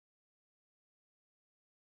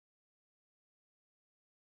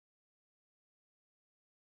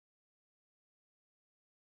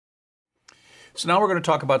So now we're going to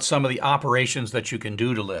talk about some of the operations that you can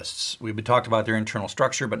do to lists. We've been talked about their internal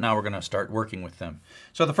structure, but now we're going to start working with them.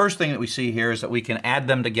 So the first thing that we see here is that we can add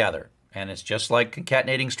them together. And it's just like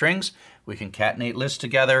concatenating strings. We concatenate lists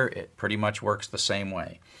together. It pretty much works the same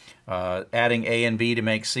way. Adding A and B to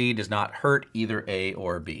make C does not hurt either A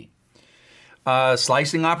or B.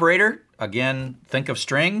 Slicing operator, again, think of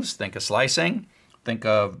strings, think of slicing, think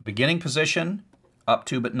of beginning position, up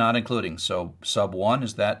to but not including. So sub 1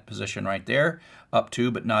 is that position right there, up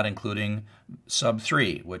to but not including sub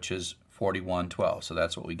 3, which is 4112. So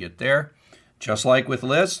that's what we get there. Just like with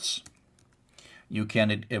lists, you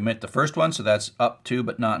can omit the first one, so that's up to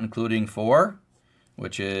but not including 4,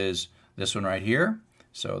 which is this one right here.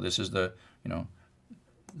 So this is the,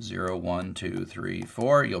 0, 1, 2, 3,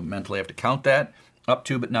 4. You'll mentally have to count that. Up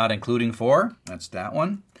to but not including 4, that's that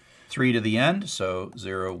one. 3 to the end, so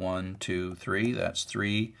 0, 1, 2, 3, that's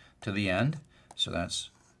 3 to the end. So that's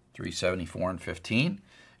 374 and 15.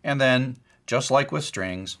 And then, just like with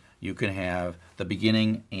strings, you can have the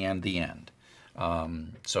beginning and the end.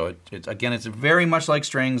 So again, it's very much like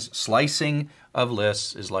strings. Slicing of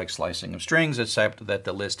lists is like slicing of strings, except that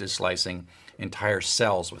the list is slicing entire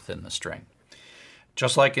cells within the string.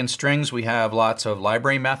 Just like in strings, we have lots of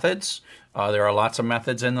library methods. There are lots of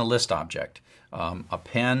methods in the list object.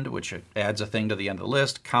 Append, which adds a thing to the end of the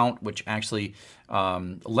list. Count, which actually,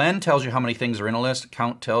 len tells you how many things are in a list.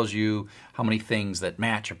 Count tells you how many things that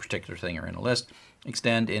match a particular thing are in a list.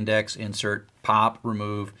 Extend, index, insert, pop,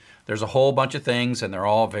 remove. There's a whole bunch of things, and they're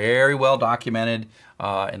all very well documented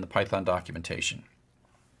in the Python documentation.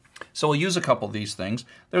 So we'll use a couple of these things.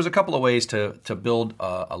 There's a couple of ways to build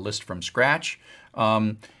a list from scratch.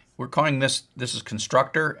 We're calling this is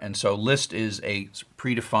constructor, and so list is a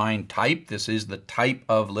predefined type. This is the type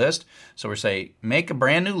of list. So we're saying make a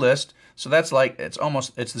brand new list. So that's like, it's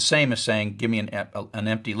the same as saying give me an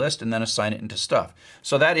empty list and then assign it into stuff.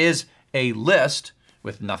 So that is a list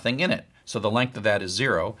with nothing in it. So the length of that is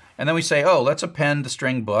 0. And then we say, oh, let's append the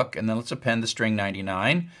string book, and then let's append the string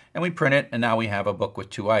 99, and we print it, and now we have a book with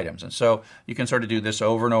 2 items. And so you can sort of do this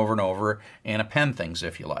over and over and over and append things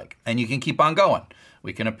if you like. And you can keep on going.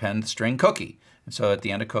 We can append the string cookie. And so at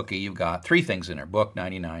the end of cookie, you've got 3 things in there, book,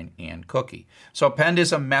 99, and cookie. So append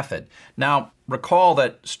is a method. Now, recall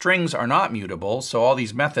that strings are not mutable, so all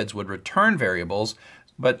these methods would return variables,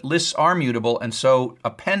 but lists are mutable, and so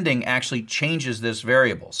appending actually changes this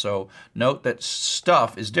variable. So note that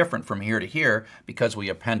stuff is different from here to here because we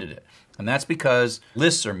appended it. And that's because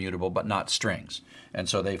lists are mutable, but not strings. And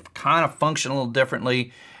so they kind of function a little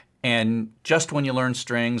differently. And just when you learn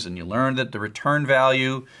strings and you learn that the return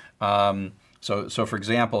value, so for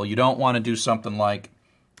example, you don't want to do something like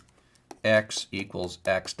x equals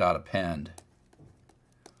x dot append,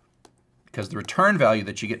 because the return value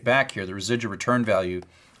that you get back here, the residual return value,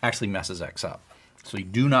 actually messes x up. So you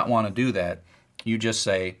do not want to do that. You just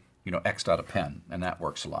say, x dot append, and that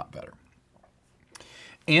works a lot better.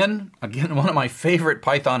 In, again, one of my favorite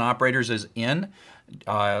Python operators is in.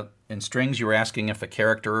 In strings, you were asking if a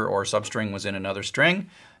character or substring was in another string.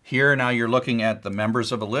 Here, now you're looking at the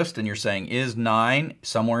members of a list, and you're saying, is 9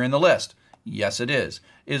 somewhere in the list? Yes, it is.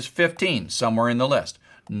 Is 15 somewhere in the list?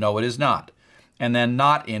 No, it is not. And then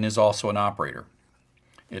not in is also an operator.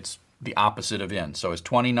 It's the opposite of in. So is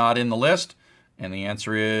 20 not in the list? And the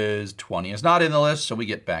answer is 20 is not in the list, so we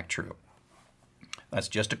get back true. That's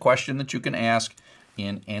just a question that you can ask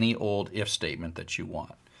in any old if statement that you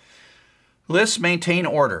want. Lists maintain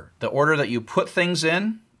order. The order that you put things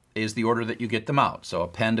in is the order that you get them out. So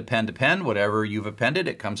append, append, append, whatever you've appended,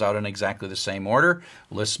 it comes out in exactly the same order.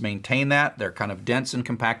 Lists maintain that. They're kind of dense and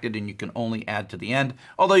compacted, and you can only add to the end.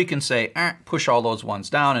 Although you can say, push all those ones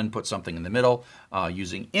down and put something in the middle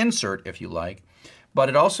using insert if you like. But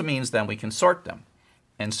it also means then we can sort them.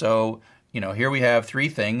 And so, here we have 3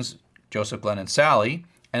 things, Joseph, Glenn, and Sally,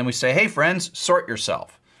 and we say, hey, friends, sort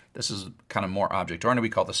yourself. This is kind of more object-oriented. We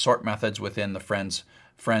call the sort methods within the friends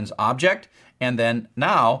object. And then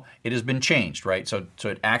now it has been changed, right? So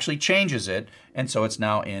it actually changes it, and so it's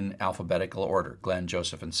now in alphabetical order, Glenn,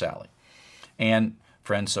 Joseph, and Sally. And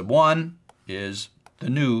friend sub 1 is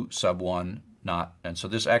the new sub 1, not, and so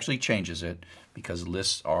this actually changes it because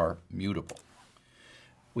lists are mutable.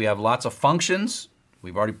 We have lots of functions.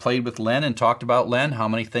 We've already played with len and talked about len, how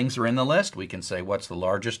many things are in the list. We can say what's the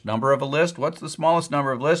largest number of a list, what's the smallest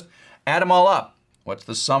number of a list, add them all up. What's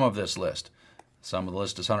the sum of this list? Sum of the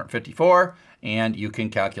list is 154, and you can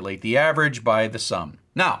calculate the average by the sum.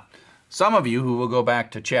 Now, some of you who will go back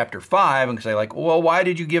to chapter 5 and say like, well, why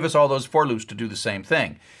did you give us all those for loops to do the same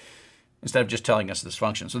thing instead of just telling us this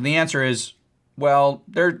function? So the answer is, well,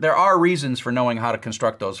 there are reasons for knowing how to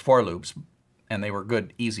construct those for loops, and they were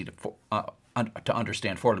good, easy to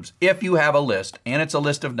understand for loops. If you have a list and it's a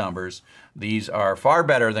list of numbers, these are far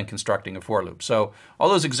better than constructing a for loop. So all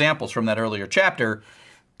those examples from that earlier chapter,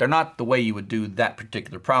 they're not the way you would do that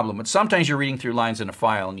particular problem, but sometimes you're reading through lines in a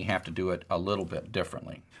file and you have to do it a little bit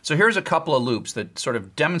differently. So here's a couple of loops that sort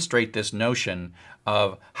of demonstrate this notion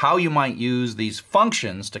of how you might use these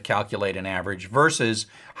functions to calculate an average versus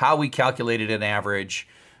how we calculated an average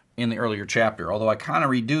in the earlier chapter. Although I kind of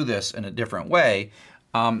redo this in a different way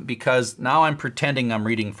because now I'm pretending I'm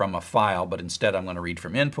reading from a file, but instead I'm going to read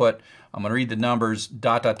from input. I'm going to read the numbers ...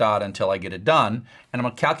 until I get it done, and I'm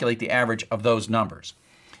going to calculate the average of those numbers.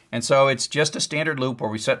 And so it's just a standard loop where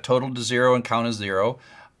we set total to 0 and count as 0.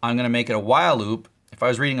 I'm going to make it a while loop. If I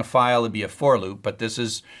was reading a file, it'd be a for loop, but this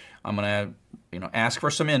is, I'm going to ask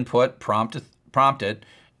for some input, prompt it.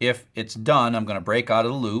 If it's done, I'm going to break out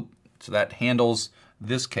of the loop. So that handles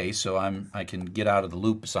this case, so I can get out of the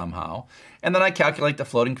loop somehow. And then I calculate the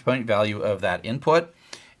floating point value of that input,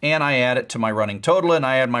 and I add it to my running total, and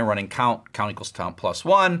I add my running count equals count plus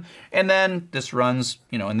 1, and then this runs,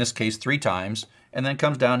 in this case 3 times, and then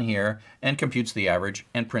comes down here and computes the average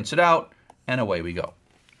and prints it out, and away we go.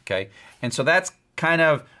 Okay, and so that's kind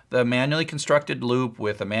of the manually constructed loop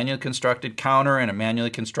with a manually constructed counter and a manually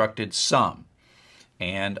constructed sum,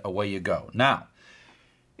 and away you go. Now,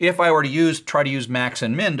 if I were to try to use max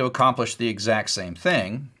and min to accomplish the exact same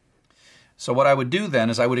thing, so what I would do then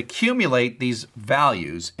is I would accumulate these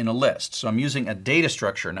values in a list. So I'm using a data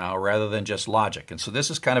structure now rather than just logic. And so this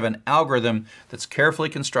is kind of an algorithm that's carefully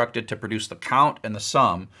constructed to produce the count and the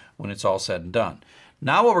sum when it's all said and done.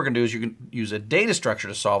 Now what we're going to do is you can use a data structure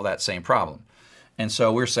to solve that same problem. And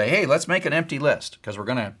so we're saying, hey, let's make an empty list because we're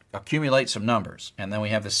going to accumulate some numbers. And then we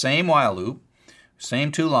have the same while loop,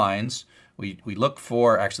 same 2 lines. We look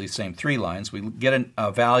for, actually the same 3 lines. We get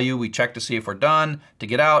a value, we check to see if we're done, to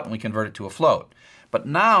get out, and we convert it to a float. But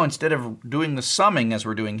now, instead of doing the summing as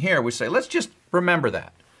we're doing here, we say, let's just remember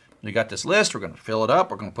that. We got this list, we're going to fill it up,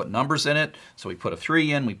 we're going to put numbers in it. So we put a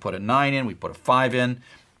 3 in, we put a 9 in, we put a 5 in,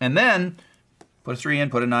 and then put a 3 in,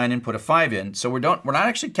 put a 9 in, put a 5 in. So we're not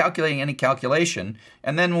actually calculating any calculation.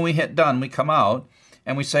 And then when we hit done, we come out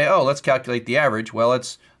and we say, oh, let's calculate the average. Well,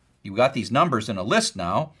 you got these numbers in a list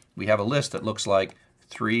now. We have a list that looks like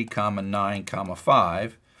 3, 9,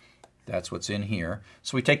 5. That's what's in here.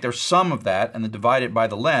 So we take the sum of that and then divide it by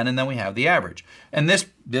the len, and then we have the average. And this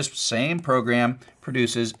same program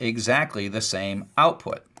produces exactly the same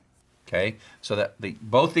output. Okay, so that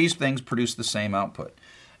both these things produce the same output.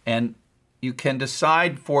 And you can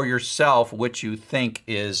decide for yourself which you think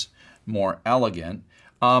is more elegant.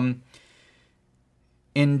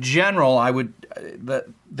 In general,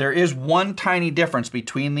 there is one tiny difference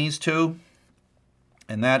between these two,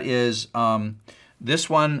 and that is this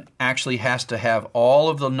one actually has to have all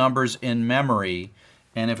of the numbers in memory,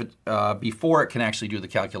 and if before it can actually do the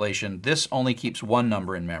calculation, this only keeps one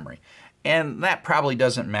number in memory. And that probably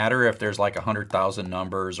doesn't matter if there's like 100,000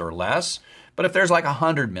 numbers or less, but if there's like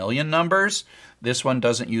 100 million numbers, this one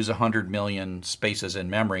doesn't use 100 million spaces in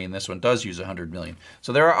memory, and this one does use 100 million.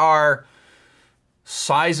 So there are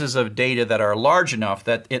sizes of data that are large enough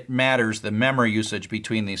that it matters, the memory usage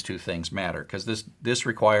between these two things matter, because this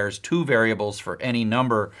requires 2 variables for any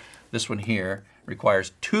number. This one here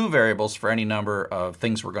requires 2 variables for any number of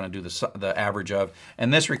things we're going to do the average of,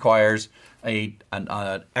 and this requires an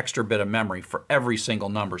extra bit of memory for every single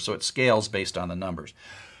number, so it scales based on the numbers.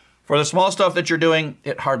 For the small stuff that you're doing,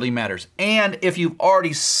 it hardly matters. And if you've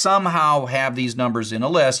already somehow have these numbers in a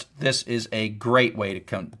list, this is a great way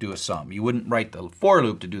to do a sum. You wouldn't write the for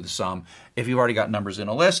loop to do the sum. If you've already got numbers in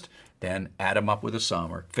a list, then add them up with a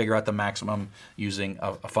sum or figure out the maximum using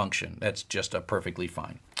a function. That's just perfectly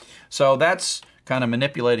fine. So that's kind of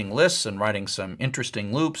manipulating lists and writing some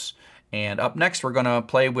interesting loops. And up next, we're going to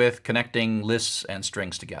play with connecting lists and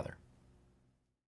strings together.